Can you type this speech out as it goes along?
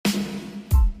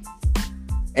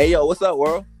Hey, yo, what's up,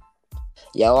 world?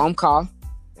 Yo, I'm Carl.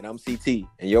 And I'm CT,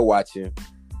 and you're watching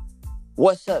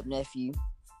What's up, nephew?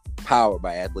 Powered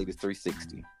by Athletes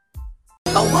 360.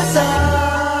 Oh, what's up?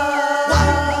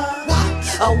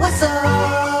 Oh, what's up?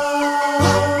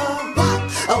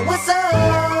 Oh, what's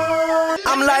up?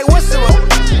 I'm like, what's up?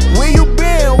 Where you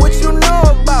been? What you know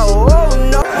about? Oh,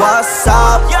 no. What's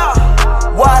up?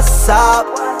 What's up?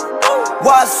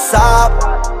 What's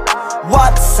up?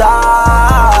 What's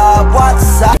up?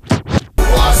 What's up?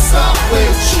 What's up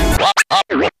with you?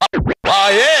 Oh,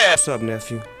 yeah. What's up,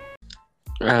 nephew?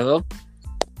 Hello.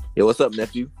 Yo, what's up,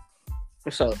 nephew?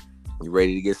 What's up? You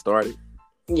ready to get started?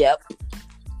 Yep.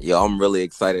 Yo, I'm really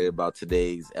excited about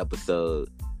today's episode.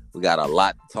 We got a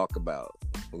lot to talk about.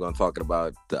 We're going to talk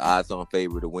about the odds-on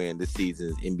favorite to win this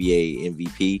season's NBA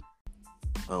MVP.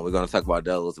 We're going to talk about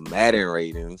those Madden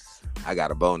ratings. I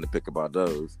got a bone to pick about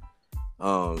those.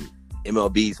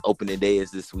 MLB's opening day is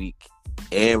this week.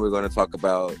 And we're going to talk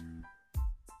about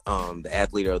the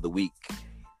athlete of the week,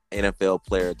 NFL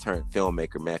player turned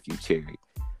filmmaker Matthew Cherry.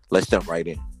 Let's jump right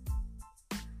in.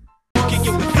 You can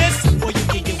get with this, or you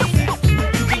can get with that.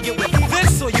 You can get with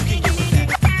this, or you can get with that.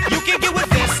 You can get with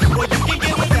this, or you can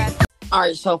get with that. All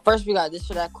right. So first, we got this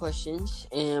or that questions,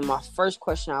 and my first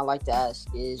question I like to ask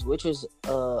is, which was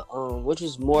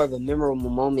more of a memorable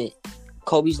moment,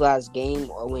 Kobe's last game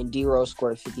or when D-Rose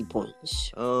scored 50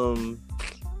 points? I'm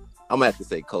gonna have to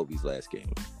say Kobe's last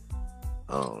game.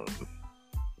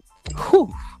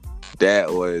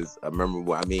 That was a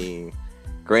memorable. I mean,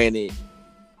 granted,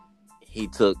 he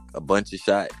took a bunch of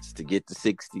shots to get to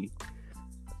 60.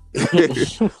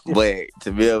 But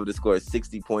to be able to score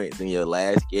 60 points in your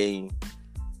last game,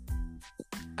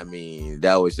 I mean,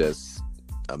 that was just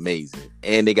amazing.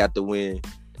 And they got the win.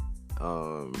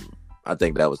 I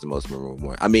think that was the most memorable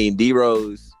one. I mean,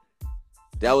 D-Rose,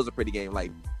 that was a pretty game.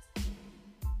 Like,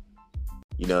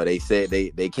 you know, they said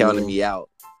they counted me out.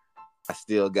 I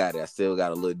still got it. I still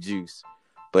got a little juice.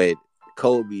 But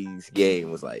Kobe's game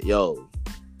was like, yo,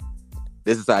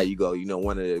 this is how you go. You know,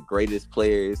 one of the greatest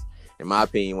players, in my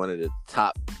opinion, one of the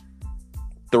top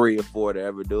 3 or 4 to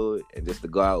ever do it. And just to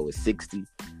go out with 60,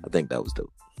 I think that was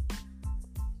dope.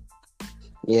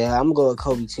 Yeah, I'm going with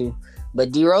Kobe too.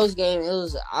 But D-Rose game,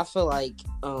 I feel like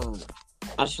a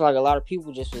lot of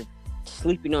people just was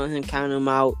sleeping on him, counting him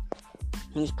out.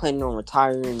 He was planning on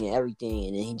retiring and everything,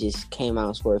 and then he just came out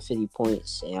and scored 50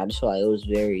 points. And I just feel like it was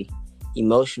very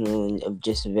emotional and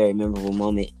just a very memorable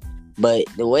moment. But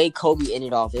the way Kobe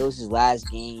ended off, it was his last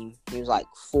game. He was like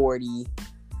 40,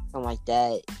 something like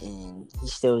that, and he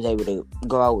still was able to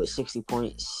go out with 60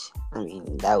 points. I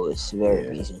mean, that was very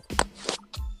amazing.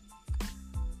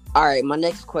 All right, my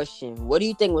next question. What do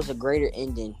you think was a greater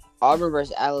ending? Auburn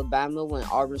versus Alabama when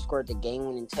Auburn scored the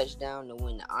game-winning touchdown to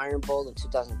win the Iron Bowl in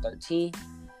 2013,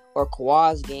 or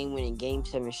Kawhi's game-winning Game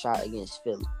 7 shot against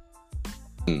Philly?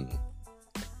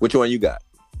 Which one you got?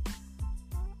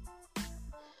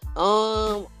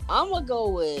 I'm gonna go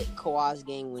with Kawhi's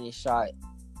game-winning shot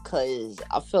because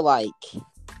I feel like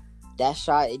that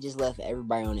shot, it just left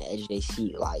everybody on the edge of their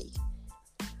seat. Like,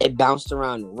 it bounced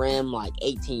around the rim like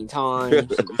 18 times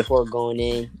before going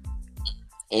in,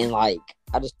 and like,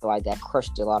 I just feel like that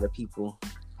crushed a lot of people,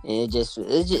 and it just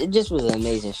was an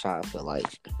amazing shot. I feel like.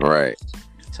 Right.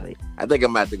 So, I think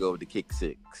I'm about to go with the kick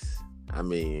 6. I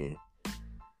mean,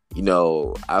 you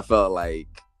know, I felt like,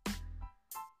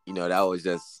 you know, that was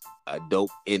just a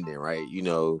dope ending, right? You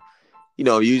know,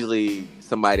 usually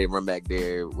somebody run back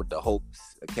there with the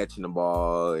hopes of catching the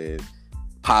ball and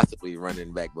possibly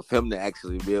running back, but for him to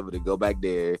actually be able to go back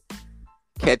there,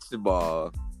 catch the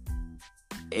ball.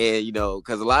 And, you know,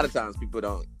 because a lot of times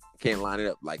people can't line it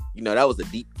up. Like, you know, that was a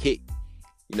deep kick.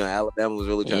 You know, Alabama was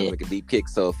really trying to make a deep kick.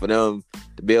 So for them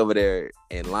to be over there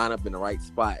and line up in the right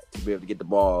spot to be able to get the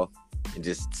ball and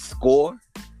just score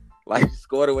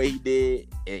the way he did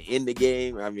and end the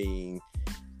game, I mean,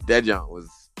 that jump was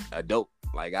a dope.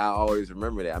 Like, I always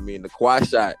remember that. I mean, the Kawhi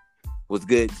shot was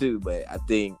good too, but I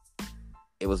think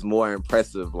it was more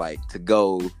impressive, like, to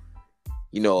go,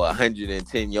 you know,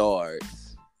 110 yards.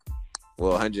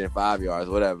 Well, 105 yards,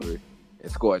 whatever,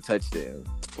 and score a touchdown,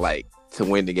 like, to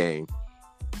win the game.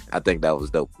 I think that was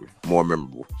dope. More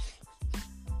memorable.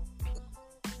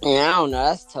 Yeah, I don't know.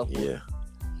 That's a tough one. Yeah.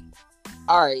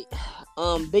 All right.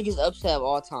 Biggest upset of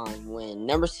all time when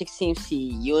number 16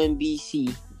 seed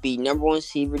UMBC beat number 1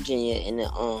 seed Virginia in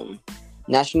the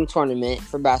national tournament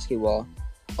for basketball,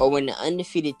 or when the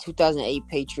undefeated 2008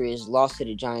 Patriots lost to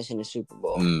the Giants in the Super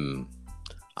Bowl. I'm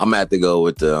gonna have to go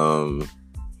with the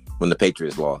when the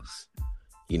Patriots lost.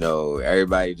 You know,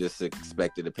 everybody just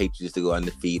expected the Patriots to go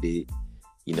undefeated.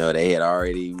 You know, they had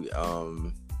already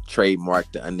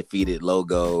trademarked the undefeated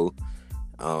logo.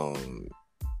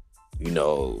 You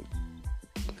know,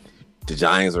 the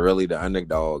Giants are really the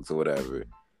underdogs or whatever,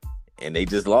 and they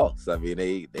just lost. I mean,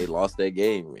 they lost that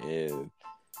game, and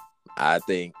I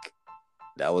think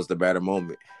that was the better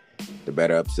moment, the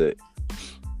better upset.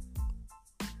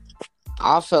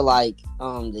 I feel like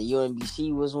the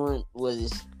UMBC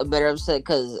was a better upset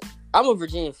because I'm a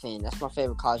Virginia fan. That's my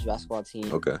favorite college basketball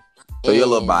team. Okay, so you're a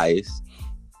little biased.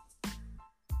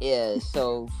 Yeah,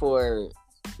 so for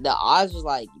the odds was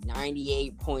like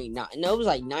 98.9. No, it was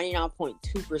like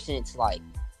 99.2% to like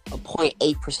a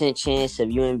 0.8% chance of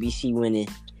UMBC winning,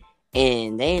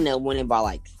 and they ended up winning by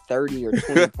like 30 or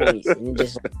 20 points, and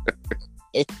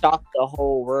it shocked the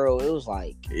whole world. It was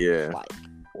like, like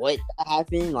what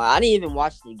happened? Like I didn't even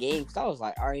watch the game because I was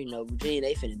like, I already know Virginia,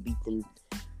 they finna beat them.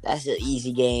 That's an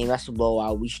easy game. That's a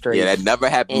blowout. We straight. Yeah, that never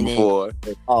happened before.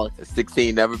 Oh,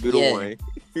 16 never beat a one.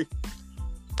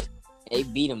 They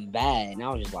beat them bad, and I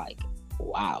was just like,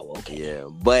 wow, okay. Yeah,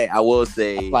 but I will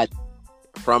say,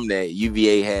 from that,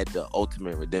 UVA had the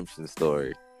ultimate redemption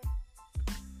story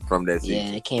from that season.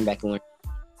 Yeah, they came back and won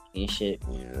and shit.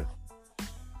 Yeah.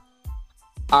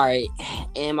 All right,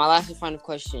 and my last and final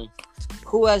question.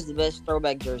 Who has the best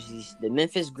throwback jerseys? The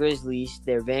Memphis Grizzlies,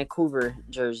 their Vancouver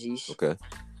jerseys. Okay.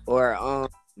 Or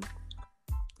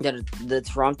the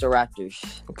Toronto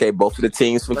Raptors. Okay, both of the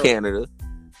teams from Canada.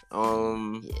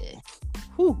 Yeah.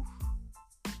 Whew.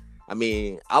 I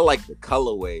mean, I like the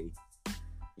colorway.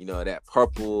 You know, that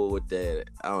purple with that,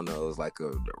 I don't know, it was like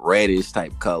a reddish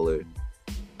type color.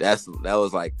 That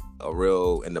was like a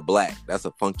real, and the black, that's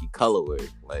a funky colorway.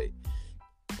 Like,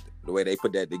 the way they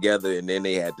put that together, and then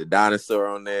they had the dinosaur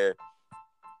on there.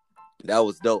 That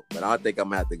was dope. But I think I'm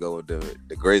gonna have to go with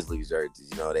the Grizzlies jerseys.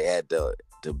 You know, they had the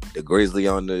Grizzly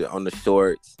on the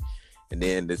shorts, and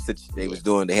then they was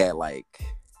doing, they had like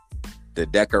the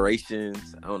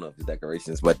decorations. I don't know if it's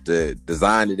decorations, but the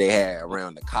design that they had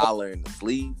around the collar and the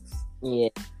sleeves. Yeah.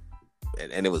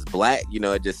 And it was black. You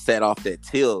know, it just set off that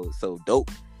teal. So dope.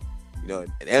 You know,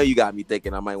 and now you got me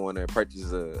thinking I might want to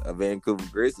purchase a Vancouver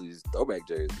Grizzlies throwback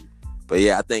jersey. But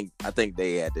yeah, I think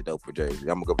they had the doper jersey.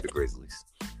 I'm gonna go with the Grizzlies.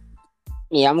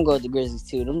 Yeah, I'm gonna go with the Grizzlies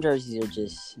too. Them jerseys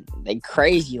are they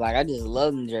crazy. Like I just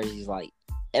love them jerseys. Like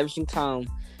every single time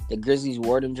the Grizzlies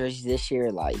wore them jerseys this year,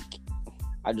 like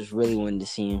I just really wanted to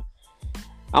see them.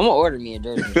 I'm gonna order me a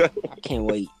jersey. I can't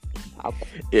wait.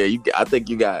 Yeah, I think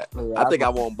you got. I think I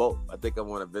want both. I think I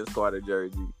want a Vince Carter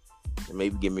jersey, and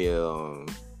maybe give me a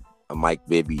Mike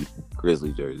Bibby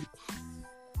Grizzly jersey.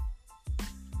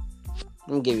 I'm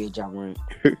gonna give you a Ja Morant.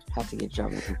 Have to get Ja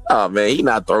Morant. Oh man, he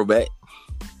not throwback.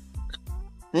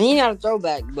 He not a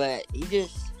throwback, but he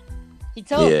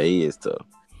tough. Yeah, he is tough.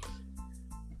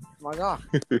 My God.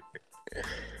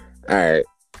 All right,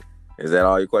 is that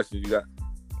all your questions you got?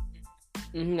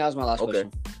 That was my last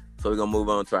question. So we're gonna move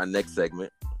on to our next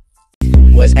segment.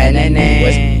 Was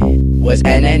NNA? Was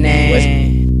NNA?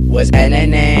 Was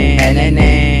NNA?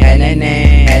 NNA?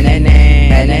 NNA?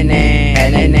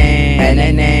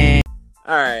 NNA?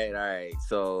 All right.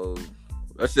 So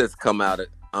let's just come out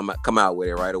with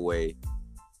it right away.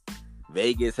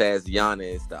 Vegas has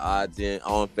Giannis, the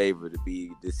odds-on favorite to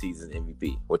be this season's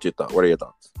MVP. What are your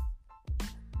thoughts?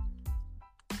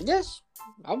 Yes,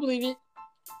 I believe it.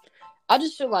 I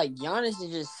just feel like Giannis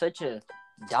is just such a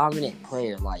dominant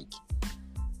player. Like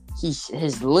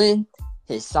his length,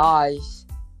 his size,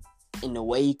 and the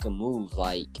way he can move.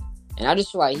 Like, and I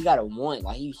just feel like he got to want.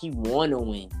 Like he want to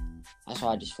win. That's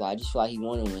why I just feel like he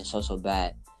want to win so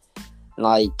bad.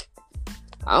 Like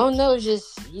I don't know, he's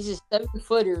a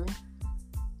 7-footer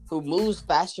who moves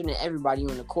faster than everybody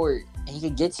on the court, and he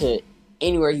could get to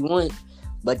anywhere he wants.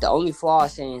 But the only flaw I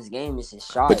say in his game is his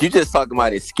shot. But you just talking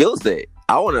about his skill set.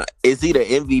 Is he the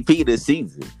MVP this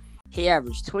season? He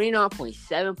averaged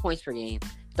 29.7 points per game,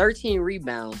 13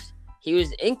 rebounds. He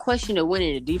was in question of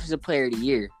winning the Defensive Player of the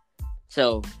Year.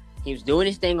 So he was doing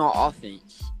his thing on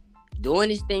offense, doing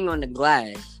his thing on the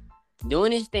glass,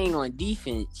 doing his thing on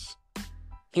defense.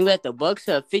 He led the Bucks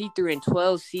to a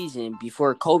 53-12 season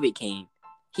before COVID came.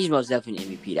 He's most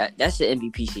definitely MVP. That's the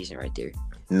MVP season right there.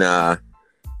 Nah.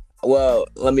 Well,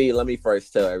 let me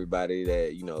first tell everybody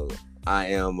that, you know, I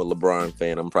am a LeBron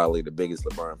fan. I'm probably the biggest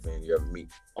LeBron fan you ever meet.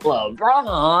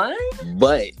 LeBron?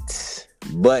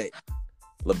 But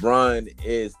LeBron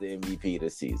is the MVP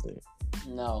this season.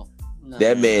 No.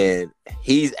 That man,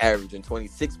 he's averaging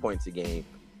 26 points a game,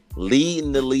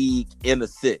 leading the league in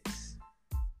assists.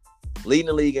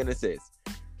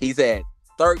 He's had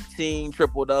 13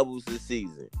 triple-doubles this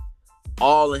season,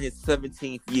 all in his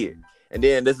 17th year. And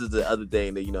then this is the other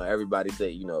thing that, you know, everybody say,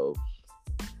 you know,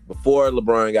 before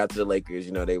LeBron got to the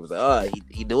Lakers, they was like, oh,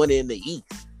 he doing it in the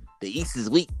East. The East is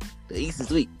weak. The East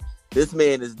is weak. This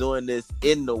man is doing this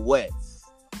in the West.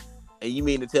 And you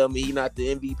mean to tell me he not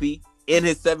the MVP in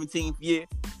his 17th year?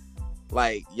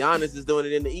 Like, Giannis is doing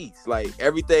it in the East. Like,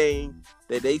 everything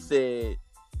that they said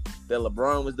that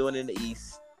LeBron was doing in the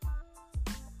East,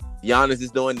 Giannis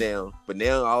is doing now. But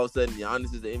now, all of a sudden,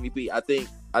 Giannis is the MVP. I think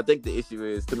the issue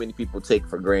is too many people take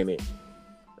for granted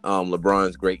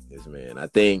LeBron's greatness, man. I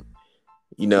think,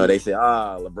 they say,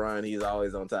 LeBron, he's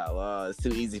always on top. It's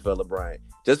too easy for LeBron.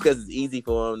 Just because it's easy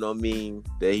for him don't mean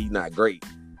that he's not great.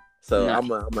 So I'm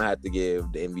gonna have to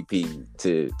give the MVP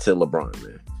to LeBron,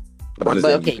 man. LeBron is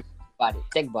But MVP. okay,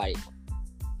 think about it.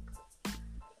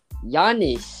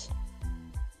 Giannis,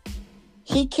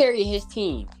 he carried his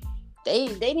team. They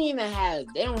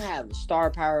don't have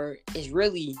star power. It's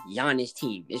really Giannis'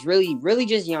 team. It's really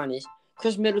just Giannis.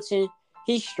 Chris Middleton,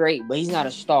 he's straight, but he's not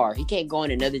a star. He can't go on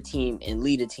another team and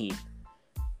lead a team.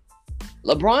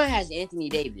 LeBron has Anthony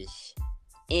Davis,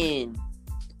 and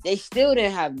they still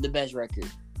didn't have the best record.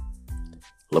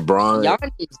 LeBron,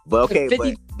 Giannis, but okay, 50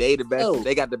 but they the best. Oh.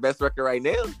 They got the best record right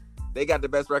now. They got the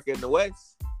best record in the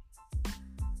West.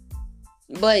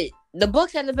 but the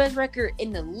Bucks have the best record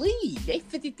in the league. They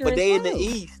 53. But they in the 12.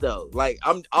 East though. Like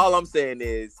all I'm saying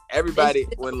is everybody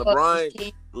They when still LeBron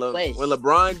team when West.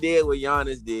 LeBron did what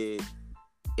Giannis did,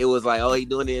 it was like, oh, he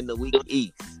doing it in the weak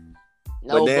East.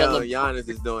 No, but now but Giannis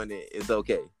is doing it. It's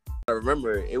okay. I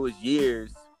remember it was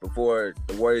years before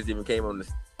the Warriors even came on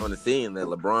the scene that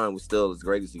LeBron was still as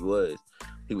great as he was.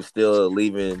 He was still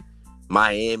leaving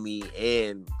Miami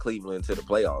and Cleveland to the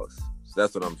playoffs. So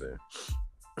that's what I'm saying.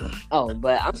 Oh,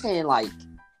 but I'm saying like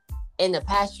in the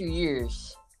past few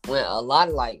years, when a lot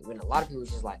of people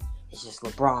just like, it's just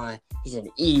LeBron, he's in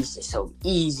the East, it's so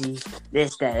easy.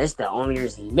 This, that, it's the only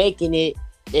reason he's making it.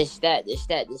 This, that.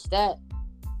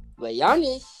 But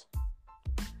Giannis,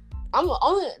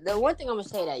 the one thing I'm gonna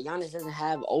say that Giannis doesn't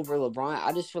have over LeBron,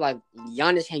 I just feel like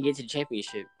Giannis can't get to the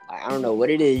championship. Like, I don't know what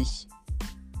it is.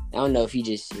 I don't know if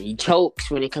he chokes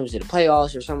when it comes to the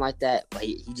playoffs or something like that, but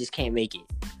he just can't make it.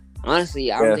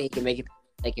 Honestly, I don't think he can make it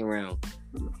second round.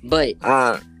 But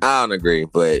I don't agree,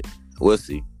 but we'll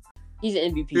see. he's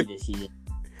an MVP this season.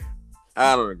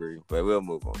 I don't agree, but we'll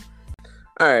move on.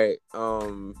 All right,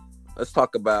 let's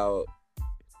talk about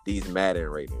these Madden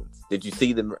ratings. Did you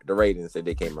see the ratings that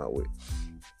they came out with?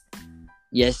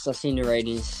 Yes, I've seen the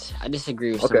ratings. I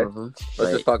disagree with Okay. some of them.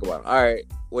 Let's just talk about it. All right,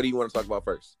 what do you want to talk about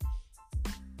first?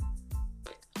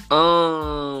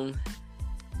 How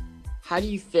do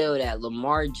you feel that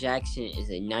Lamar Jackson is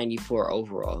a 94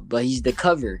 overall, but he's the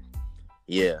cover?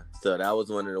 Yeah, so that was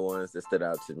one of the ones that stood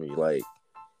out to me. Like,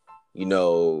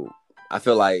 I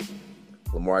feel like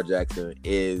Lamar Jackson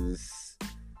is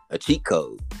a cheat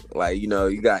code. Like, you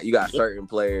got certain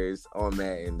players on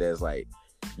Madden that's like,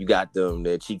 you got them,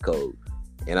 their cheat code.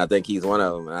 And I think he's one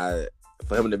of them.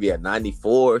 For him to be at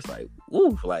 94, it's like,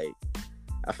 woo, like,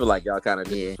 I feel like y'all kind of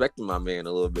disrespecting my man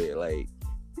a little bit. Like,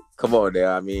 come on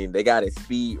there. I mean, they got his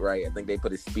speed right. I think they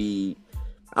put his speed.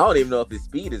 I don't even know if his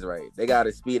speed is right. They got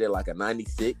his speed at like a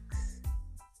 96.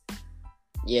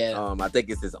 Yeah. I think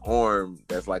it's his arm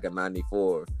that's like a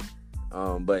 94.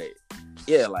 But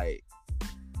yeah, like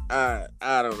I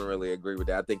don't really agree with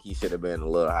that. I think he should have been a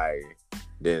little higher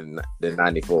than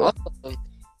 94.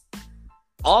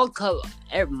 All cover,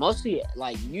 mostly,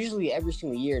 like, usually every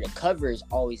single year, the cover is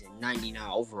always a 99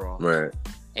 overall. Right.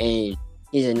 And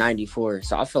he's a 94,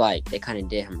 so I feel like they kind of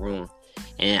did him wrong.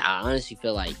 And I honestly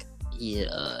feel like he's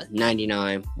a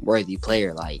 99 worthy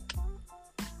player. Like,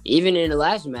 even in the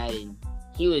last Madden,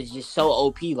 he was just so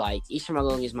OP. Like, each time I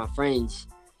go against my friends,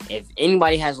 if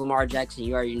anybody has Lamar Jackson,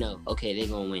 you already know, okay, they're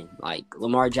going to win. Like,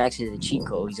 Lamar Jackson is a cheat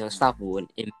code. He's unstoppable in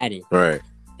Madden. Right.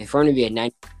 And for him to be a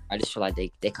 90, I just feel like they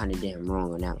kind of did him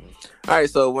wrong on that one. All right,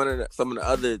 so some of the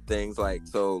other things, like,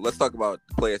 so let's talk about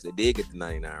the players that did get the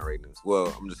 99 ratings.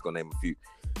 Well, I'm just gonna name a few.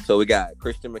 So we got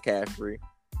Christian McCaffrey,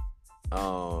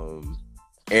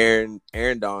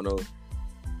 Aaron Donald,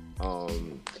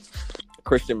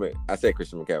 Christian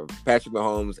McCaffrey, Patrick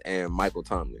Mahomes, and Michael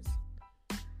Thomas.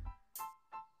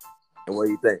 And what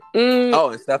do you think? Oh,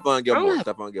 and Stephon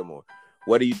Gilmore.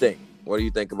 What do you think? What do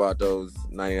you think about those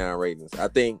 99 ratings? I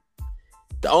think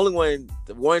the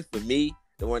one for me,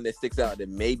 the one that sticks out that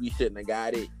maybe shouldn't have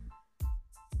got it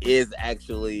is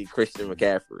actually Christian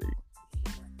McCaffrey.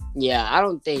 Yeah, I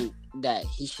don't think that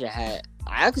he should have.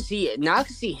 I could see it. Now I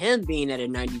could see him being at a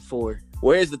 94.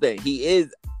 Well, here's the thing.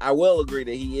 I will agree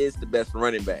that he is the best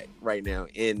running back right now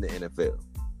in the NFL.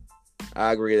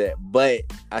 I agree with that. But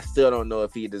I still don't know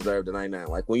if he deserved the 99.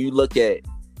 Like, when you look at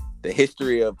the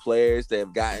history of players that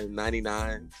have gotten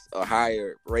 99s or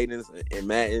higher ratings in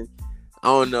Madden, I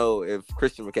don't know if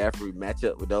Christian McCaffrey match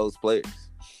up with those players.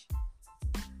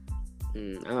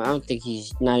 I don't think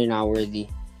he's 99 worthy.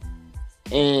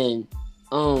 And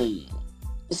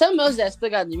something else that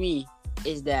stuck out to me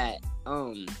is that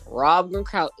Rob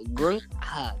Grunk,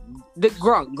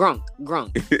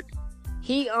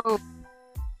 he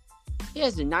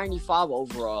has a 95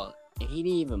 overall, and he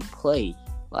didn't even play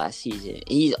last season.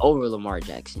 He's over Lamar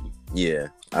Jackson. Yeah,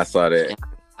 I saw that.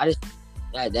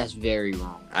 That's very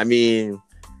wrong. I mean,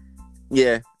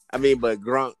 yeah. I mean, but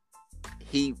Gronk,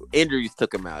 injuries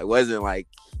took him out. It wasn't like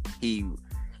he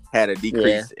had a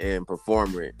decrease in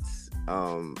performance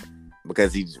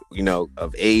because he's,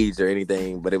 of age or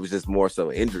anything, but it was just more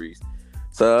so injuries.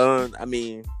 So, I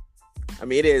mean,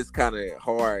 it is kind of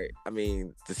hard,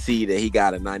 to see that he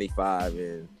got a 95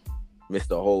 and missed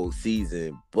the whole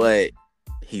season, but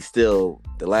he still,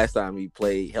 the last time he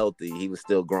played healthy, he was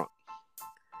still Gronk.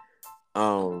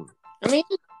 But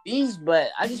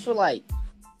I just feel like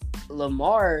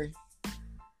Lamar,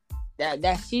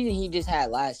 that season he just had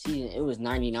last season, it was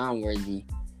 99 worthy,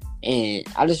 and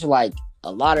I just feel like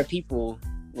a lot of people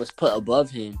was put above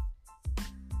him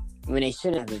when they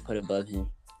shouldn't have been put above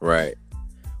him. Right.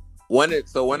 One of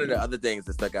the other things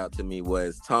that stuck out to me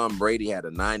was Tom Brady had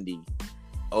a 90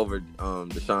 over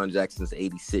Deshaun Jackson's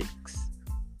 86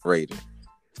 rating.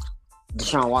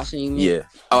 Deshaun Watson, you mean? Yeah.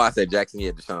 Oh, I said Jackson.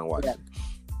 Yeah, Deshaun Watson.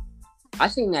 Yeah. I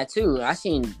seen that too. I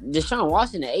seen Deshaun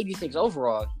Watson at 86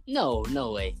 overall. No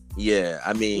way. Yeah,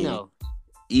 no.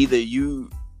 Either you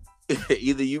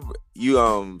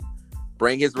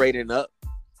bring his rating up,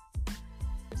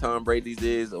 Tom Brady's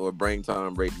is, or bring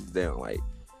Tom Brady's down. Like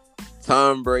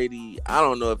Tom Brady, I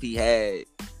don't know if he had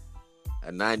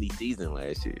a 90 season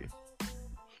last year.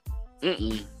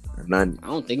 90. I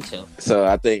don't think so. So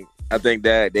I think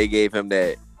that they gave him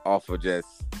that off of just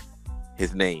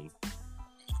his name,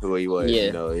 who he was,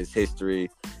 his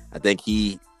history. I think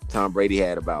Tom Brady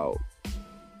had about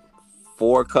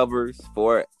 4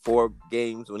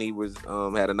 games when he was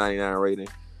had a 99 rating.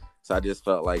 So I just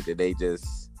felt like that they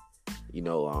just,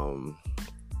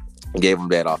 gave him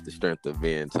that off the strength of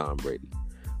being Tom Brady.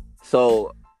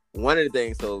 So one of the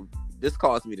things, this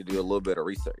caused me to do a little bit of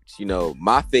research.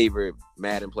 My favorite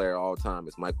Madden player of all time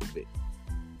is Michael Vick.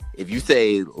 If you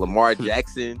say Lamar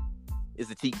Jackson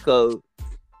is a cheat code,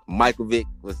 Michael Vick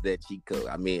was that cheat code.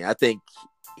 I think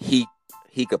he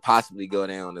could possibly go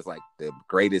down as like the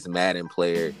greatest Madden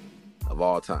player of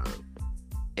all time.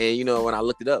 And when I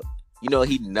looked it up,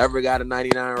 he never got a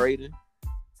 99 rating.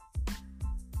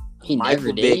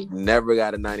 Michael Vick never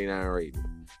got a 99 rating.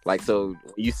 Like, so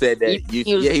you said that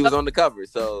he was on the cover.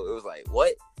 So it was like,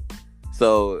 what?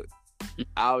 So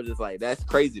I was just like, that's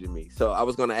crazy to me. So I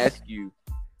was going to ask you,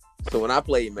 so when I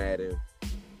played Madden,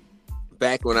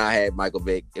 back when I had Michael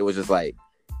Vick, it was just like,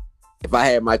 if I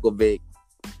had Michael Vick,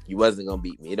 you wasn't going to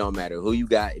beat me. It don't matter who you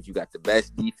got. If you got the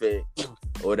best defense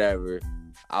or whatever,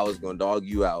 I was going to dog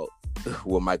you out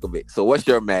with Michael Vick. So what's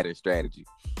your Madden strategy?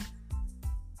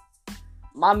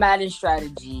 My Madden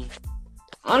strategy,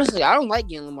 honestly, I don't like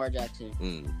getting Lamar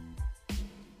Jackson.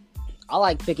 I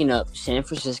like picking up San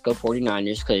Francisco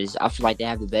 49ers because I feel like they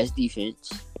have the best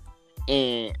defense.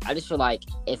 And I just feel like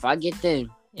if I get them,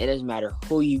 it doesn't matter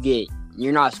who you get,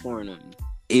 you're not scoring on me.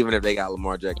 Even if they got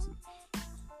Lamar Jackson?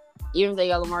 Even if they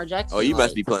got Lamar Jackson. Oh, you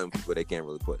must be playing people they can't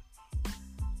really play.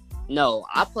 No,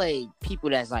 I play people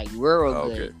that's like real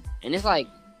good. Okay. And it's like,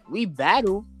 we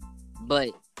battle, but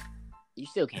you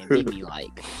still can't beat me.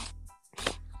 Like,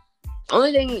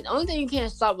 only thing you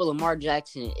can't stop with Lamar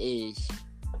Jackson is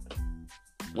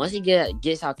once he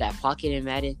gets out that pocket in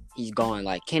Madden, he's gone.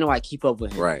 Like, can't nobody keep up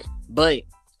with him. Right. But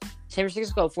San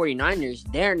Francisco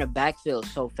 49ers, they're in the backfield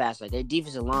so fast. Like, their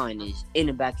defensive line is in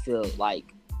the backfield,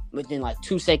 like, within,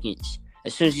 2 seconds.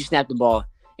 As soon as you snap the ball,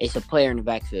 it's a player in the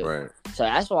backfield. Right. So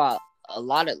that's why a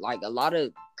lot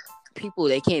of people,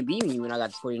 they can't beat me when I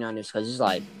got the 49ers because it's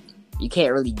like, you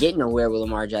can't really get nowhere with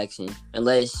Lamar Jackson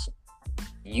unless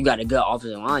you got a good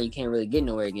offensive line. You can't really get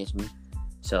nowhere against me.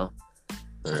 So,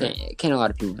 can't a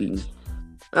lot of people beat me.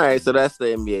 All right, so that's the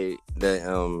NBA,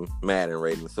 the Madden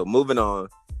rating. So moving on,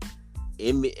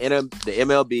 the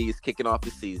MLB is kicking off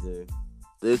the season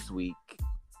this week.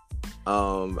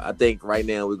 I think right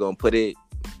now we're gonna put it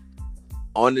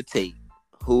on the tape.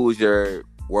 Who's your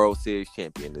World Series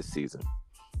champion this season?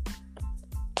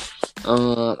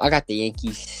 I got the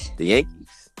Yankees. The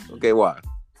Yankees? Okay, why?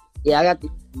 Yeah, I got the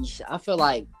Yankees. I feel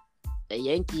like the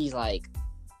Yankees, I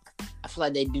feel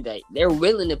like they do that. They're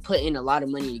willing to put in a lot of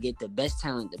money to get the best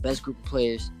talent, the best group of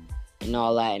players, and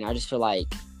all that. And I just feel like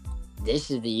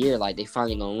this is the year. Like they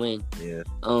finally gonna win. Yeah.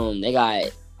 They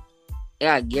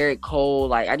got Garrett Cole.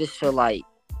 Like I just feel like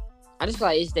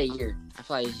it's their year. I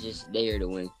feel like it's just their year to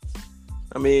win.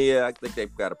 I mean, yeah, I think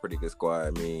they've got a pretty good squad.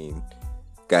 I mean,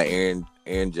 got Aaron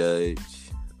Judge.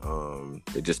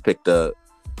 They just picked up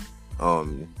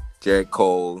Garrett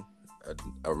Cole,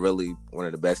 a really one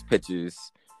of the best pitchers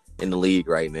in the league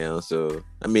right now. So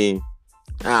I mean,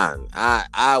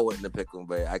 I wouldn't have picked them,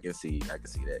 but I can see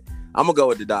that. I'm gonna go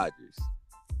with the Dodgers.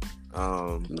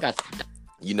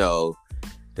 You know,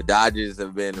 the Dodgers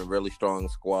have been a really strong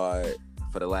squad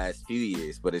for the last few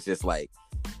years, but it's just like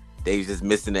they just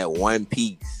missing that one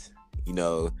piece, you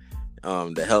know,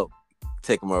 to help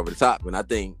take them over the top. And I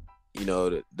think, you know,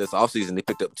 this offseason they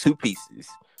picked up two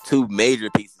major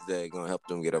pieces that are going to help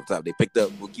them get over top. They picked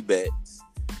up Mookie Betts,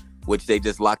 which they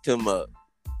just locked him up.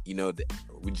 You know,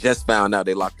 we just found out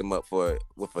they locked him up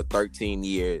with a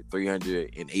 13-year,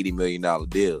 $380 million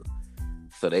deal.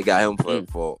 So they got him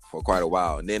for quite a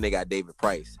while. And then they got David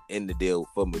Price in the deal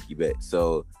for Mookie Betts.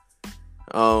 So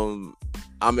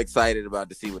I'm excited about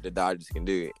to see what the Dodgers can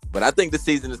do. But I think the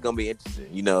season is going to be interesting.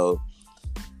 You know,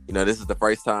 this is the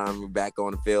first time we're back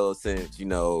on the field since, you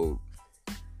know,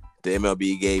 the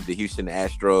MLB gave the Houston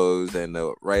Astros and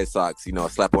the Red Sox, you know, a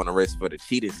slap on the wrist for the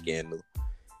cheating scandal.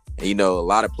 And, you know, a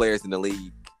lot of players in the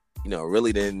league, you know,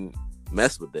 really didn't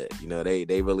mess with that. You know,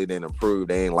 they really didn't approve.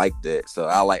 They ain't like that. So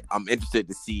I'm interested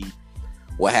to see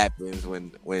what happens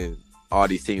when all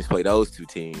these teams play those two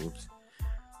teams.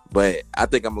 But I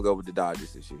think I'm gonna go with the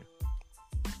Dodgers this year.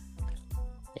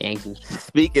 Yankees.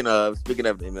 Speaking of the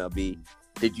MLB,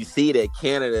 did you see that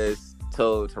Canada's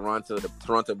told the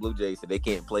Toronto Blue Jays that they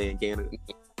can't play in Canada?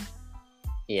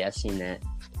 Yeah, I've seen that.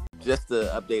 Just to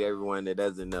update everyone that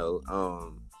doesn't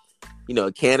know, you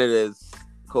know, Canada's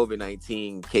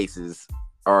COVID-19 cases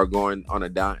are going on a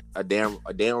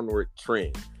downward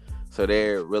trend. So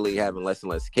they're really having less and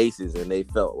less cases, and they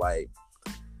felt like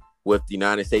with the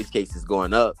United States cases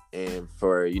going up and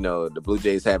for, you know, the Blue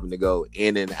Jays having to go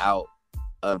in and out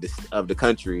of the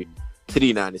country to the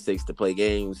United States to play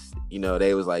games, you know,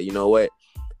 they was like, you know what?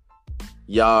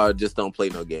 Y'all just don't play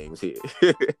no games here.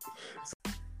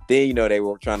 Then, you know, they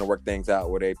were trying to work things out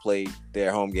where they played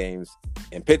their home games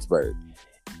in Pittsburgh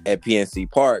at PNC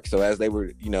Park. So as they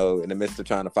were, you know, in the midst of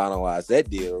trying to finalize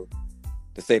that deal,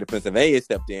 the state of Pennsylvania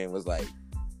stepped in, was like,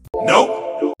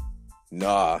 nope.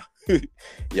 Nah.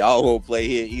 Y'all won't play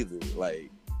here either. Like,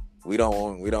 we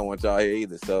don't want y'all here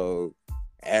either. So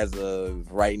as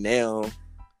of right now,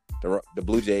 the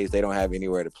Blue Jays, they don't have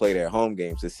anywhere to play their home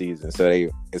games this season. So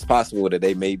it's possible that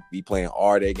they may be playing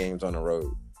all their games on the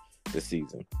road this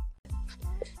season.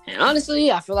 And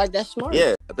honestly, I feel like that's smart.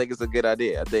 Yeah, I think it's a good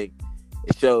idea. I think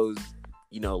it shows,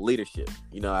 you know, leadership.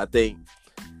 You know, I think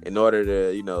in order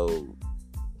to, you know,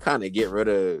 kind of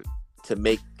to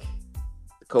make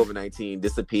COVID-19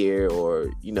 disappear or,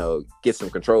 you know, get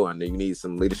some control under, you need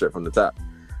some leadership from the top.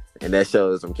 And that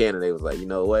shows from Canada. They was like, you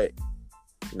know what?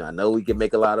 You know, I know we can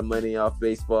make a lot of money off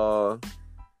baseball.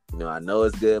 You know, I know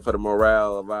it's good for the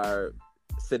morale of our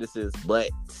citizens, but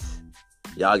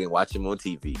y'all can watch them on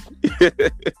TV.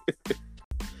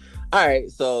 All right,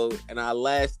 so, and our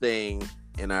last thing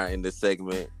in this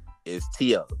segment is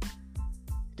T.O.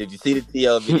 Did you see the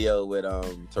T.O. video with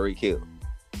Tyreek Hill?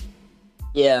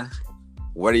 Yeah.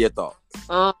 What are your thoughts?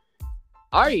 I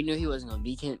already knew he wasn't gonna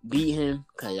beat him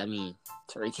because I mean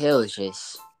Tyreek Hill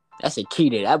is that's a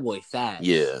cheater. That boy fast.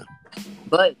 Yeah.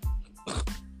 But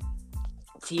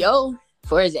T.O.,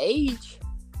 for his age,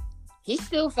 he's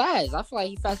still fast. I feel like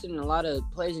he's faster than a lot of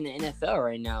players in the NFL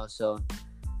right now. So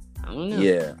I don't know.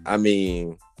 Yeah, I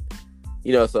mean,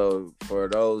 you know, so for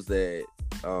those that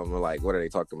are like, what are they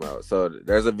talking about? So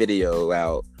there's a video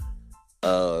out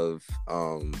of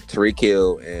Tyreek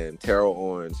Hill and Terrell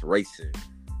Owens racing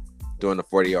doing the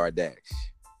 40-yard dash.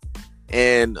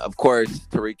 And of course,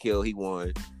 Tyreek Hill, he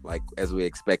won, like as we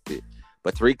expected.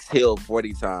 But Tyreek Hill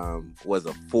 40 time was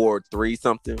a 4.3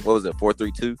 something. What was it?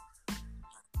 4.32?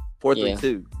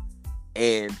 4.32. Yeah.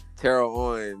 And Terrell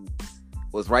Owens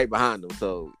was right behind him.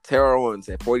 So Terrell Owens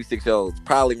at 46 years old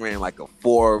probably ran like a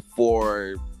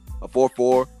 4.4, a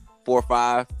 4.4,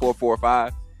 4.5,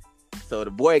 4.45. So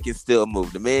the boy can still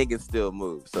move. The man can still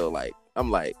move. So like,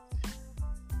 I'm like,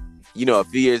 you know, a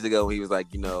few years ago he was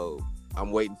like, you know,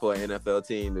 I'm waiting for an NFL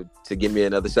team to give me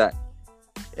another shot.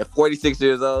 At 46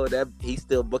 years old, that he's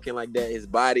still booking like that. His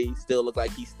body still look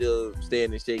like he's still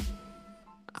staying in shape.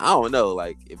 I don't know.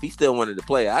 Like, if he still wanted to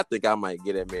play, I think I might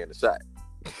get that man a shot.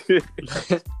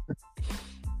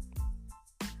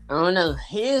 I don't know.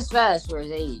 He is fast for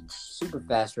his age. Super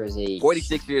fast for his age.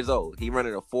 46 years old. He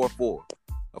running a 4.4.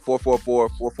 A 4.44,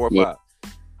 4.45.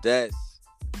 Yeah.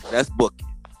 That's booking.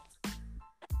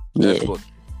 That's Yeah,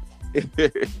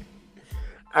 booking.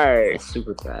 All right. that's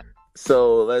super fat.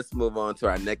 So let's move on to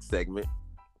our next segment.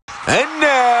 And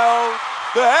now,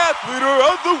 the athlete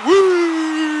of the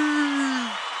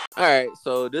week. All right.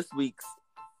 So this week's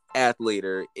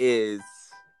athleter is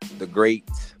the great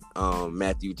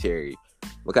Matthew Cherry.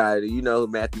 Makai, do you know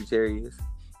who Matthew Cherry is?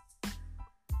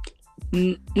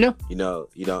 No. You know.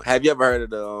 Have you ever heard of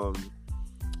the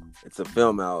it's a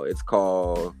film out. It's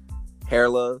called Hair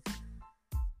Love.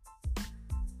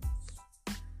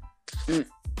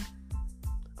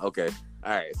 Okay.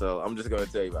 All right. So I'm just going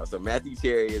to tell you about it. So Matthew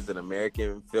Cherry is an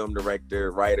American film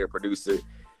director, writer, producer,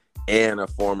 and a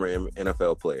former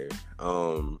NFL player.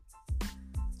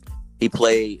 He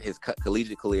played his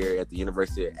collegiate career at the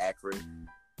University of Akron.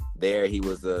 There, he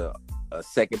was a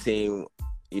second team,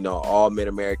 all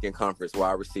Mid-American Conference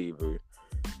wide receiver.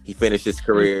 He finished his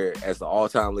career as the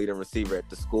all-time leading receiver at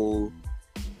the school.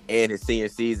 And his senior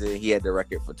season, he had the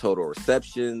record for total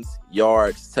receptions,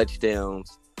 yards,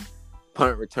 touchdowns,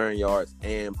 punt return yards,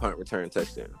 and punt return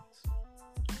touchdowns.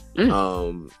 He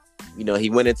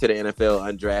went into the NFL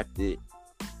undrafted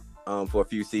for a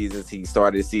few seasons. He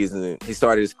started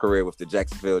his career with the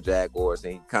Jacksonville Jaguars,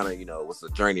 and he kind of, was a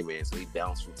journeyman. So he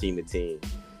bounced from team to team,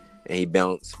 and he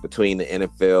bounced between the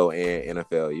NFL and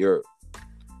NFL Europe.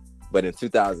 But in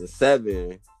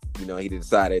 2007, he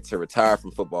decided to retire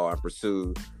from football and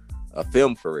pursue a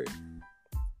film career.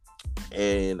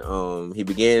 And he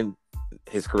began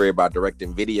his career by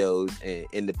directing videos and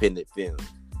independent films.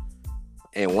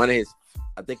 And one of his,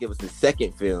 I think it was his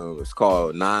second film, it's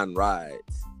called Nine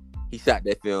Rides. He shot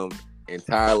that film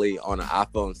entirely on an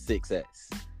iPhone 6S.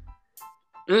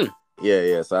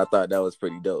 Yeah. So I thought that was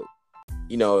pretty dope.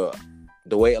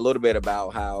 A little bit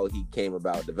about how he came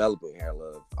about developing Hair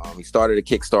Love. He started a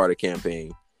Kickstarter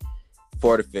campaign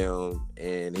for the film,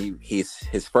 and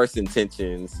his first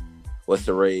intentions was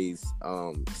to raise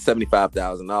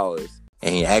 $75,000,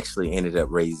 and he actually ended up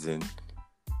raising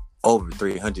over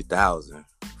 $300,000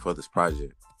 for this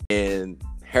project. And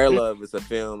Hair Love is a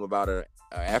film about an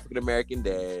African American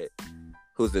dad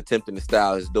who's attempting to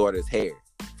style his daughter's hair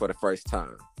for the first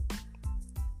time.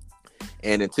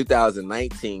 And in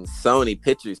 2019, Sony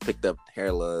Pictures picked up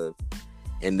Hair Love.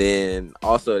 And then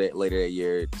also later that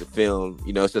year, the film,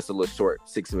 it's just a little short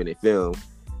 6-minute film.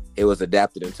 It was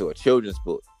adapted into a children's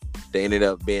book. They ended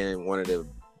up being one of the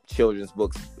children's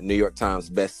books, New York Times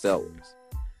bestsellers.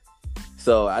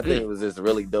 So I think it was just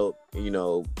really dope,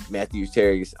 Matthew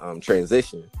Cherry's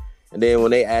transition. And then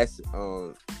when they asked,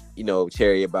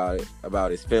 Cherry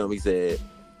about his film, he said,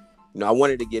 I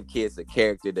wanted to give kids a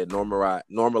character that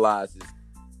normalizes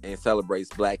and celebrates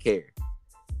black hair.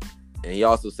 And he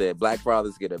also said black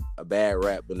fathers get a bad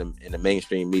rap in the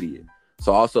mainstream media.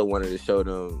 So I also wanted to show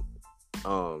them,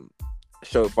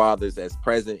 show fathers as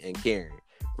present and caring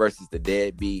versus the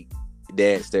deadbeat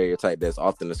dad stereotype that's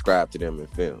often ascribed to them in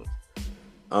films.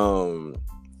 So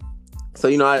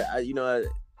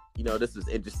this is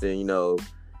interesting.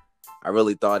 I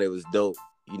really thought it was dope.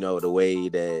 The way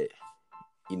that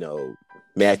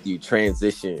Matthew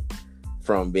transitioned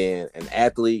from being an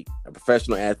athlete, a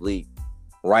professional athlete,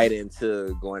 right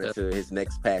into going into his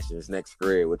next passion, his next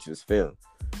career, which was film.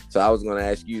 So I was going to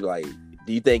ask you,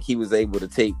 do you think he was able to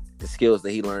take the skills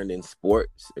that he learned in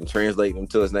sports and translate them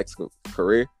to his next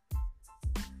career?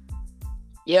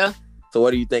 Yeah. So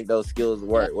what do you think those skills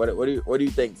were? Yeah. What do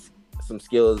you think some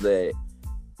skills that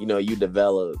you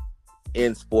develop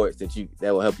in sports that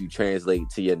will help you translate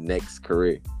to your next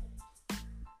career?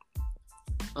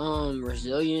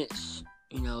 Resilience,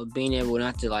 being able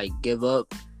not to give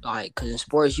up, because in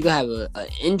sports you can have an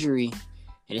injury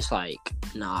and it's I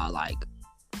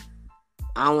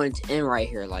don't want it to end right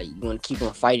here. You want to keep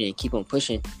on fighting and keep on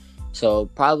pushing. So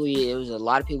probably it was a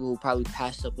lot of people who probably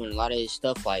passed up on a lot of his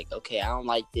stuff. Okay, I don't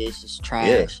like this. It's trash.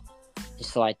 Yeah.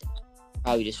 It's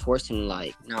probably just forced him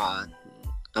nah,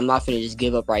 I'm not finna just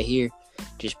give up right here.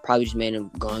 Probably just made him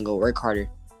go work harder.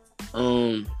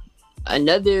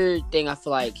 Another thing I feel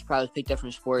like he probably picked up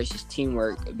from sports is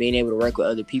teamwork, being able to work with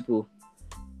other people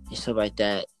and stuff like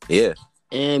that. Yeah.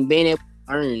 And being able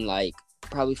to learn,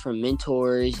 probably from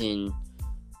mentors and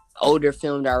older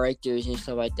film directors and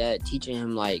stuff like that, teaching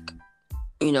him,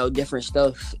 different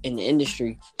stuff in the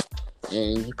industry.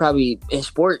 And he probably, in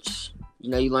sports,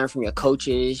 you learn from your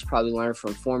coaches, probably learn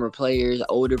from former players,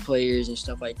 older players and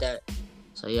stuff like that.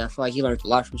 So, yeah, I feel like he learned a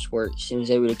lot from sports and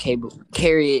was able to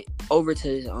carry it over to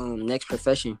his next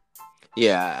profession.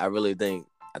 Yeah,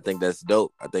 I think that's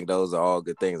dope. I think those are all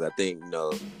good things. I think,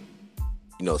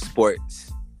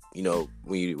 sports,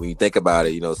 when you think about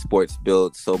it, sports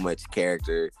build so much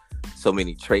character, so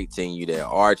many traits in you that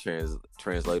are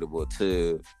translatable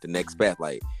to the next path.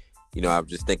 Like, I'm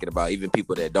just thinking about even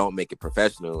people that don't make it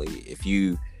professionally. If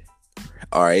you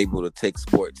are able to take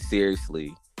sports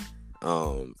seriously,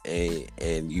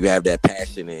 and you have that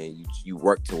passion and you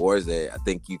work towards it, I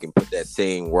think you can put that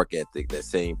same work ethic, that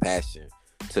same passion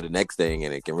to the next thing,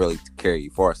 and it can really carry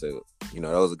you far. So,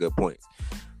 those are good points.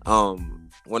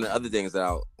 One of the other things that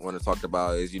I want to talk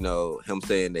about is, him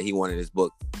saying that he wanted his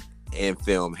book and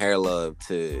film Hair Love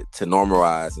to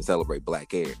normalize and celebrate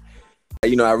black hair. I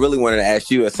really wanted to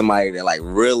ask you, as somebody that like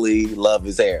really love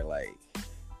his hair, like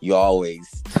you always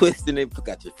twisting it,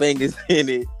 got your fingers in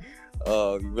it,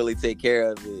 you really take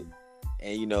care of it,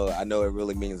 and I know it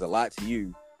really means a lot to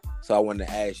you. So I wanted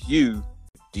to ask you,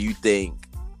 do you think?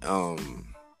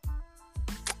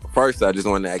 First, I just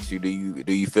wanted to ask you, do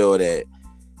you feel that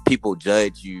people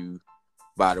judge you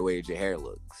by the way that your hair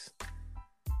looks?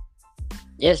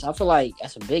 Yes, I feel like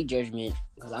that's a big judgment,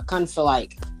 because I kind of feel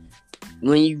like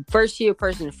when you first see a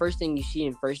person, the first thing you see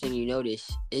and first thing you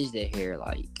notice is their hair.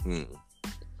 Like,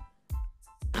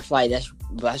 I feel like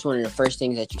that's one of the first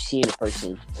things that you see in a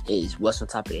person is what's on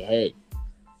top of their head.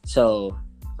 So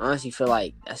I honestly feel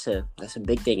like that's a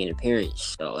big thing in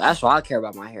appearance. So that's why I care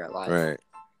about my hair a lot. Right.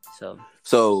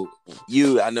 So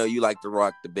I know you like to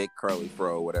rock the big curly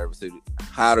fro or whatever. So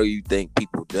how do you think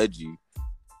people judge you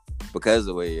because of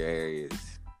the way your hair is?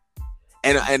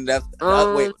 And that's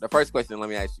wait. The first question, let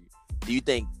me ask you: do you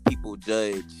think people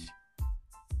judge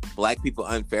black people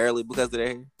unfairly because of their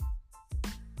hair?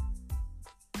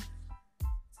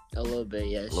 A little bit,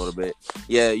 yes. A little bit,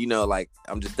 yeah. Like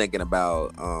I'm just thinking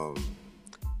about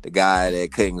the guy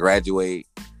that couldn't graduate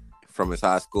from his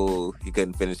high school. He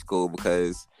couldn't finish school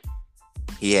because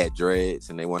he had dreads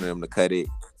and they wanted him to cut it.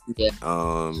 Yeah.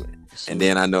 And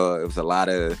then I know it was a lot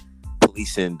of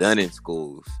policing done in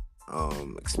schools,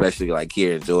 especially like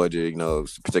here in Georgia.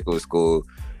 Particular school,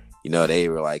 they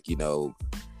were like,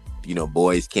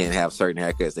 boys can't have certain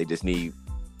haircuts. They just need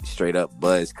straight up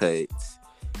buzz cuts,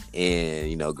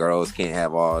 and girls can't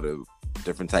have all the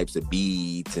different types of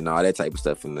beads and all that type of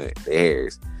stuff in their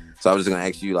hairs. So I was just gonna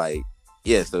ask you, like,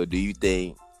 yeah. So do you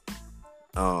think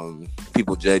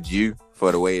people judge you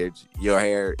for the way that your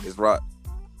hair is rocked?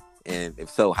 And if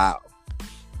so, how?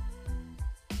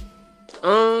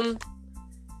 I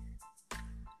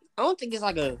don't think it's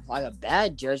like a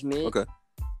bad judgment. Okay.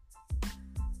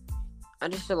 I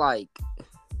just feel like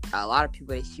a lot of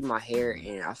people, they see my hair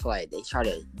and I feel like they try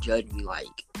to judge me.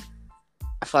 Like,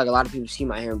 I feel like a lot of people see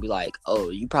my hair and be like, "Oh,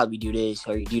 you probably do this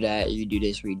or you do that, or you do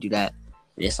this or you do that."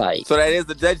 And it's like, so that is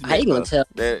the judgment. How you gonna tell?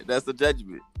 That's the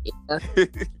judgment. Yeah.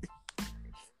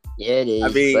 Yeah, it is. I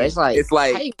mean, but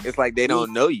it's like they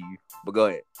don't know you. But go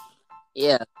ahead.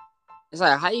 Yeah, it's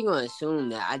like, how you gonna assume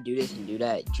that I do this and do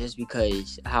that just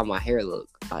because how my hair look?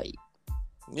 Like,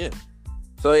 yeah.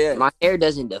 So yeah, my hair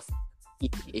doesn't define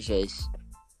me. It's just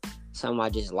something I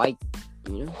just like.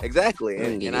 Exactly,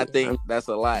 and I think that's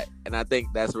a lot, and I think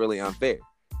that's really unfair,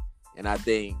 and I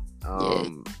think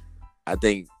I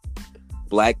think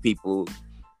black people,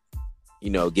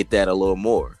 get that a little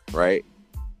more, right?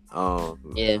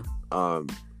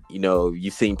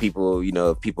 You've seen people,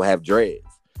 if people have dreads,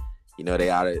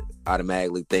 they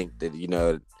automatically think that,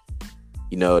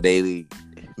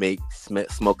 they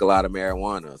smoke a lot of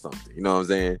marijuana or something, you know what I'm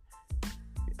saying?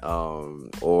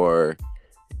 Or,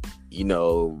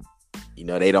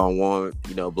 they don't want,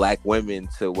 black women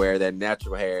to wear their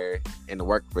natural hair in the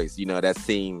workplace. That's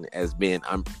seen as being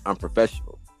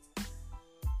unprofessional.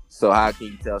 So how can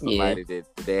you tell somebody that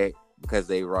they, because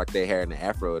they rock their hair in the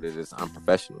afro, that it's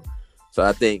unprofessional? So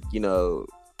I think,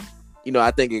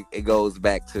 I think it goes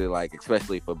back to, like,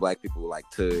 especially for black people, like,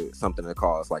 to something that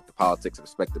calls like the politics of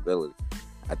respectability.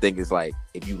 I think it's like,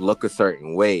 if you look a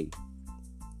certain way,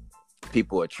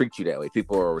 people will treat you that way.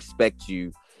 People will respect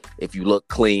you if you look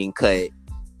clean cut,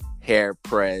 hair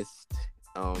pressed,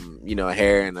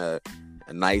 hair in a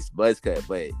nice buzz cut.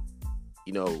 But,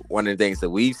 one of the things that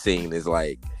we've seen is,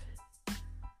 like,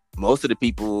 most of the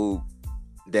people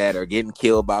that are getting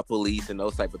killed by police and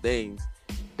those type of things,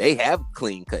 they have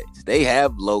clean cuts, they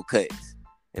have low cuts,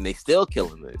 and they still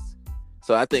killing us.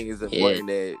 So I think it's important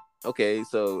that, okay,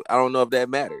 so I don't know if that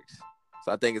matters.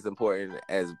 So I think it's important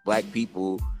as black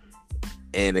people,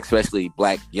 and especially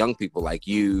black young people like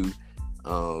you,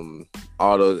 all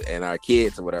those, and our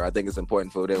kids or whatever, I think it's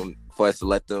important for us to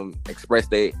let them express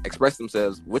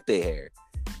themselves with their hair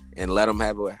and let them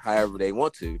have it however they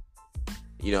want to.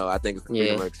 I think it's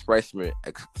freedom of expression,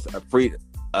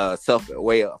 a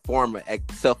form of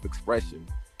self-expression.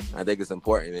 I think it's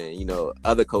important, and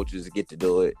other cultures get to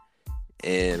do it,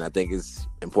 and I think it's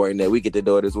important that we get to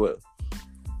do it as well.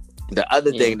 The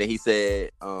other Yeah. thing that he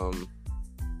said,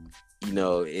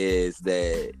 is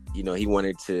that, he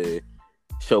wanted to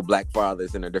show black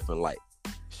fathers in a different light,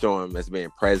 show them as being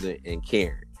present and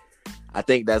caring. I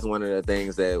think that's one of the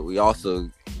things that we also,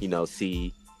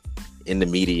 see in the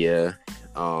media,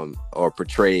 or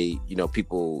portray,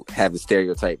 people have the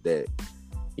stereotype that,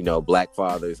 black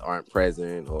fathers aren't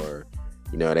present, or,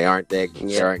 they aren't they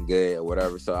aren't good or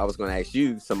whatever. So I was going to ask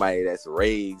you, somebody that's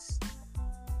raised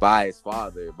by his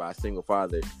father, by a single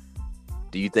father,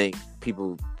 do you think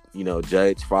people,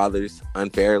 judge fathers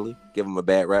unfairly, give them a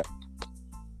bad rap?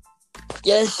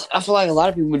 Yes, I feel like a lot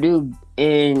of people do,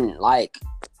 and like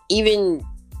even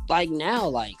like now,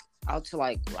 like out to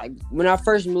like when I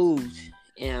first moved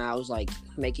and I was like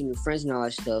making new friends and all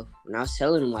that stuff. When I was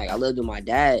telling them like I lived with my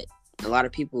dad, a lot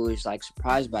of people was like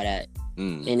surprised by that,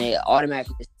 and they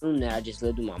automatically assumed that I just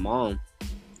lived with my mom.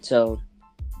 So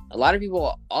a lot of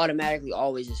people automatically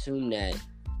always assume that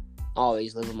I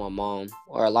always live with my mom,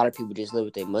 or a lot of people just live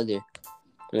with their mother.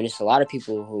 I mean, it's a lot of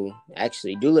people who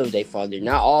actually do live with their father.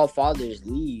 Not all fathers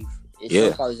leave.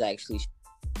 Some fathers actually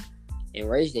and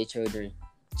raise their children.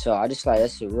 So I just feel like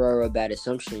that's a real bad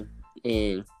assumption.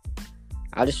 And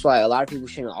I just feel like a lot of people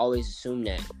shouldn't always assume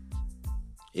that.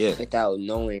 Yeah. Without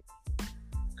knowing.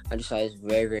 I just feel like it's a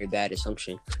very, very bad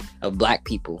assumption of black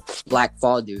people. Black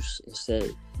fathers instead.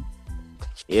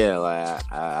 Yeah, like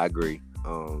I agree.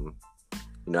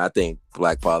 I think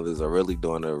black fathers are really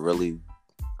doing a really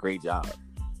great job.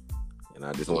 And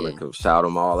I just want to shout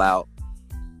them all out.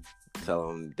 Tell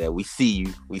them that we see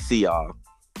you. We see y'all.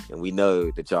 And we know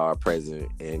that y'all are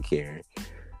present and caring.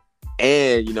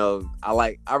 And,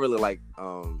 I really like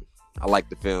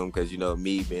the film because,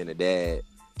 me being a dad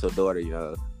to a daughter,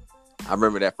 I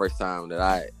remember that first time that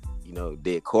I,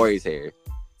 did Corey's hair,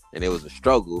 and it was a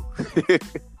struggle.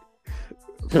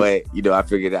 But, I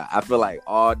figured out, I feel like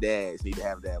all dads need to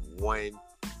have that one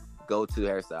go-to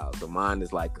hairstyle. So mine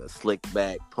is like a slick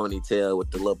back ponytail with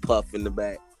the little puff in the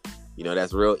back.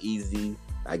 That's real easy.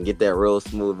 I can get that real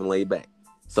smooth and laid back.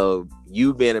 So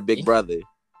you being a big brother,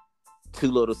 2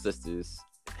 little sisters,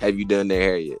 have you done their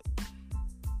hair yet?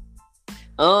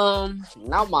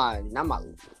 Not my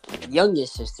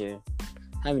youngest sister.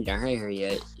 I haven't done her hair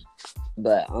yet.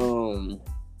 But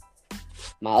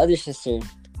my other sister,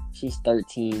 she's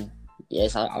 13.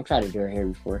 Yes, I'll try to do her hair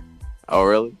before. Oh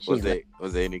really? Was it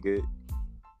any good?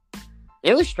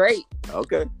 It was straight.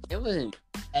 Okay. It wasn't.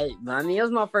 But I mean, it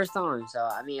was my first time. So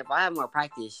I mean, if I have more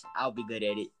practice, I'll be good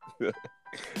at it.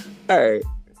 All right.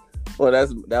 Well,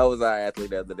 that was our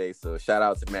athlete the other day. So shout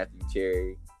out to Matthew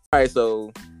Cherry. All right.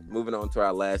 So moving on to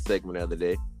our last segment of the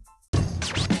day.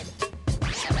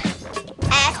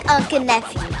 Ask Uncle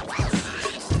Nephew.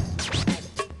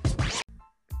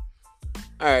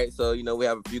 All right. So we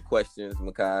have a few questions,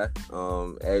 Makai,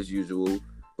 as usual.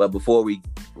 But before we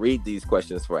read these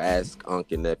questions for Ask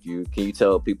Uncle Nephew, can you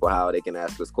tell people how they can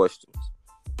ask us questions?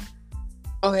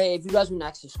 Okay, if you guys want to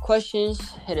ask us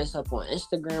questions, hit us up on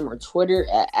Instagram or Twitter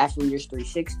at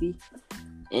athleaders360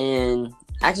 and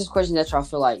ask us questions that y'all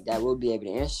feel like that we'll be able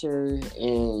to answer,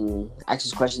 and ask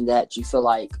us questions that you feel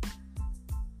like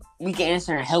we can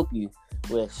answer and help you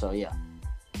with. So yeah.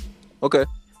 Okay,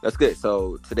 that's good.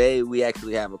 So today we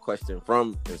actually have a question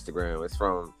from Instagram. It's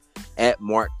from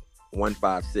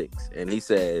 @Mark156, and he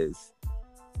says,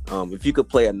 if you could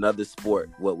play another sport,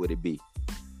 what would it be?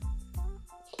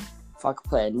 If I could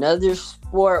play another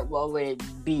sport, what would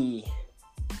it be?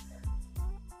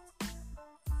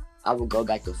 I would go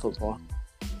back to football.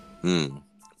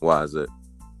 Why is it?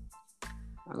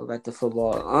 I'll go back to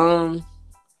football.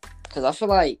 Because I feel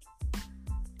like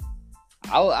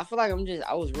I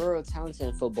was real talented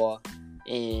in football,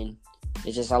 and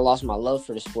it's just I lost my love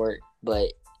for the sport.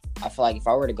 But I feel like if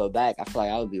I were to go back, I feel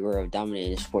like I would be real dominant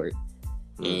in the sport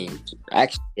and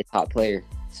actually a top player.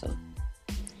 So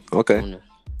okay.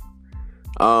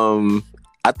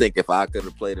 I think if I could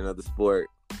have played another sport,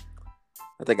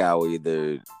 I think I would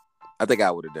have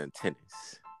done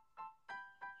tennis.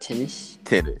 Tennis.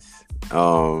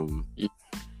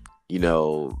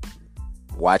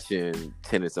 Watching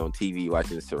tennis on TV,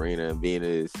 watching Serena and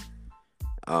Venus,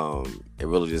 it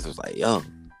really just was like, yo,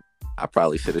 I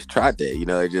probably should have tried that.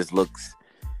 It just looks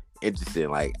interesting.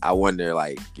 Like, I wonder,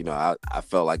 like, I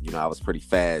felt like, I was pretty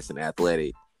fast and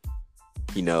athletic.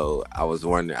 I was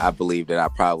wondering, I believe that I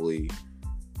probably,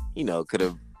 could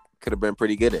have been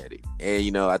pretty good at it.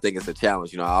 And, I think it's a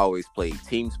challenge. I always played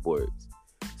team sports.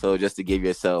 So just to give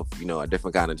yourself, a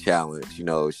different kind of challenge,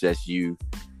 it's just you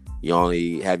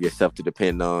only have yourself to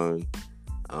depend on.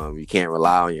 You can't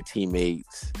rely on your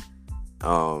teammates.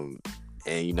 And,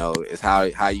 it's how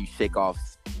you shake off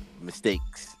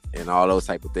mistakes and all those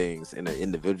type of things in an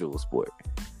individual sport.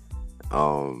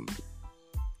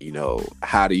 You know,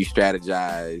 how do you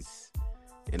strategize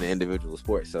in an individual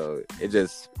sport? So it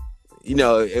just, you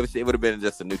know, it would have been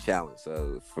just a new challenge.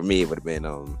 So for me, it would have been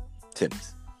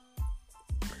tennis.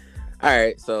 All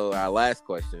right, so our last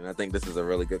question. I think this is a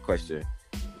really good question,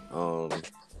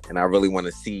 and I really want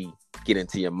to get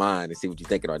into your mind and see what you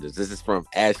think about this. This is from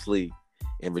Ashley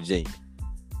in Virginia.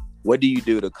 What do you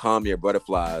do to calm your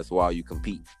butterflies while you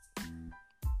compete?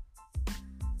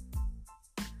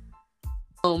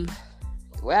 The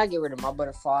way I get rid of my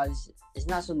butterflies is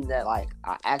not something that like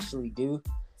I actually do.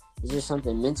 It's just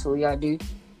something mentally I do.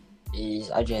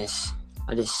 I just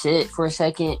sit for a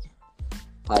second,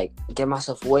 like get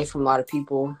myself away from a lot of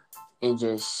people, and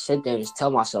just sit there and just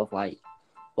tell myself like,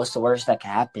 what's the worst that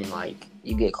can happen? Like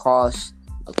you get crossed,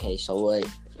 okay, so what?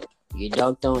 You get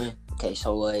dunked on, okay,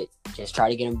 so what? Just try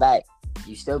to get them back.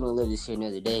 You still gonna live to see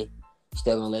another day. You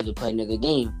still gonna live to play another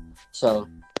game. So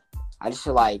I just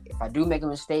feel like if I do make a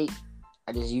mistake,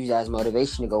 I just use that as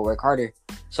motivation to go work harder.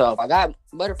 So if I got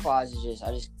butterflies,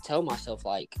 I just tell myself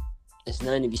like, it's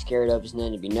nothing to be scared of. It's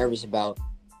nothing to be nervous about.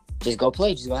 Just go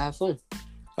play. Just go have fun.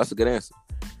 That's a good answer.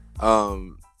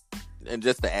 And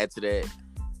just to add to that,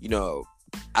 you know,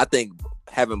 I think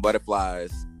having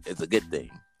butterflies is a good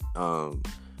thing.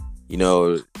 You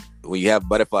know, when you have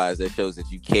butterflies, that shows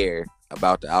that you care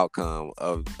about the outcome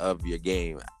of your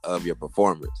game, of your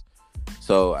performance.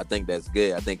 So I think that's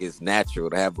good. I think it's natural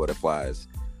to have butterflies.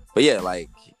 But yeah, like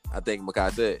I think what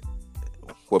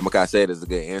Makai said is a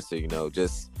good answer. You know,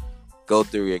 just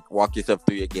walk yourself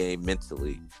through your game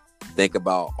mentally. Think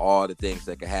about all the things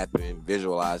that could happen.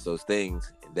 Visualize those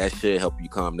things. That should help you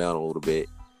calm down a little bit.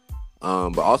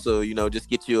 But also, you know, just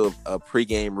get you a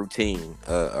pregame routine,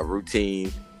 a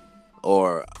routine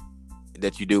or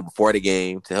that you do before the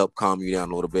game to help calm you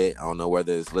down a little bit. I don't know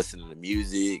whether it's listening to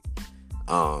music,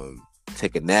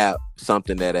 take a nap,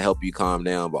 something that'll help you calm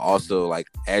down. But also, like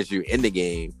as you're in the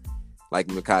game, like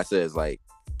Makai says, like,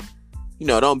 you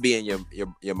know, don't be in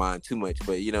your mind too much,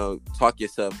 but you know, talk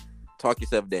yourself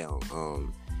down,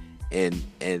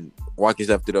 and walk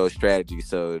yourself through those strategies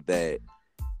so that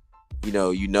you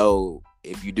know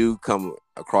if you do come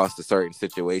across a certain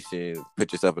situation,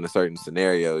 put yourself in a certain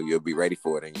scenario, you'll be ready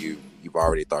for it, and you've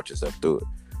already thought yourself through it.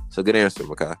 So good answer,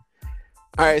 Makai.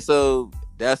 All right, so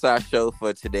that's our show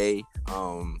for today.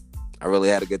 I really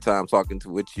had a good time talking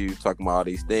about all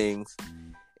these things,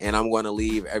 and I'm going to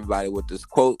leave everybody with this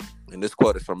quote, and this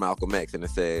quote is from Malcolm X, and it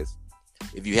says,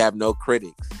 "If you have no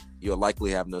critics, you'll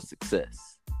likely have no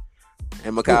success."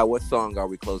 And Makai, what song are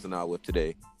we closing out with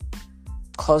today?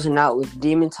 Closing out with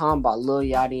Demon Time by Lil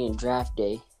Yachty and Draft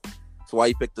Day. So why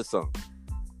you picked this song?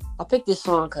 I picked this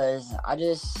song because I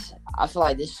feel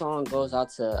like this song goes out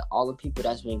to all the people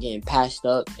that's been getting passed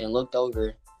up and looked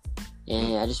over.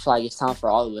 And I just feel like it's time for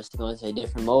all of us to go into a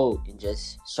different mode and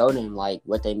just show them like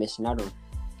what they missing out on.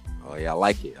 Oh yeah, I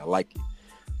like it. All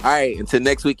right, until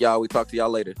next week, y'all. We talk to y'all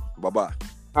later. Bye-bye.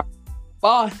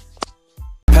 Bye.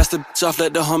 Pass the bitch off,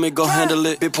 let the homie go handle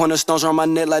it. Big pointer stones around my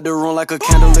neck like the room like a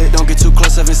candle lit. Don't get too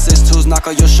close, 7.62s, knock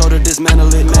on your shoulder,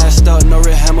 dismantle it. Masked up, no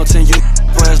Rick Hamilton, you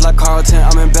prayers like Carlton,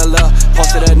 I'm in Bel Air.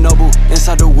 Posted at Noble,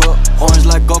 inside the whip. Orange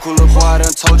like Goku, look boy, I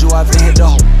done told you I been hit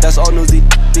the hoe. That's all news, be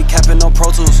capping on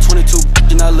Pro Tools.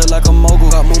 22, and I look like a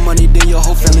mogul. Got more money than your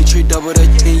whole family tree, double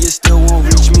that, and you still won't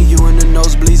reach me. You in the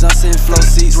nosebleeds, I'm sitting flow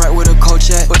seats, right with a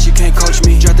coach at, but you can't coach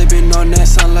me. Drop they been on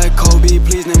that, sound like Kobe,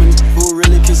 please name a who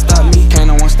really can stop me. Can't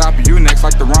no one stop you next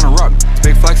like the runner-up.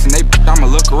 Big flex and they I'ma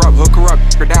look her up,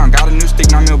 her down. Got a new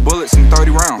stick, 9 mil bullets and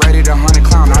 30 rounds. Ready to hunt a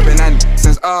clown, I've been at it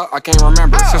since I can't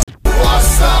remember.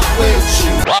 What's up with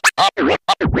you?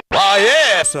 Oh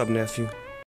yeah. What's up, nephew?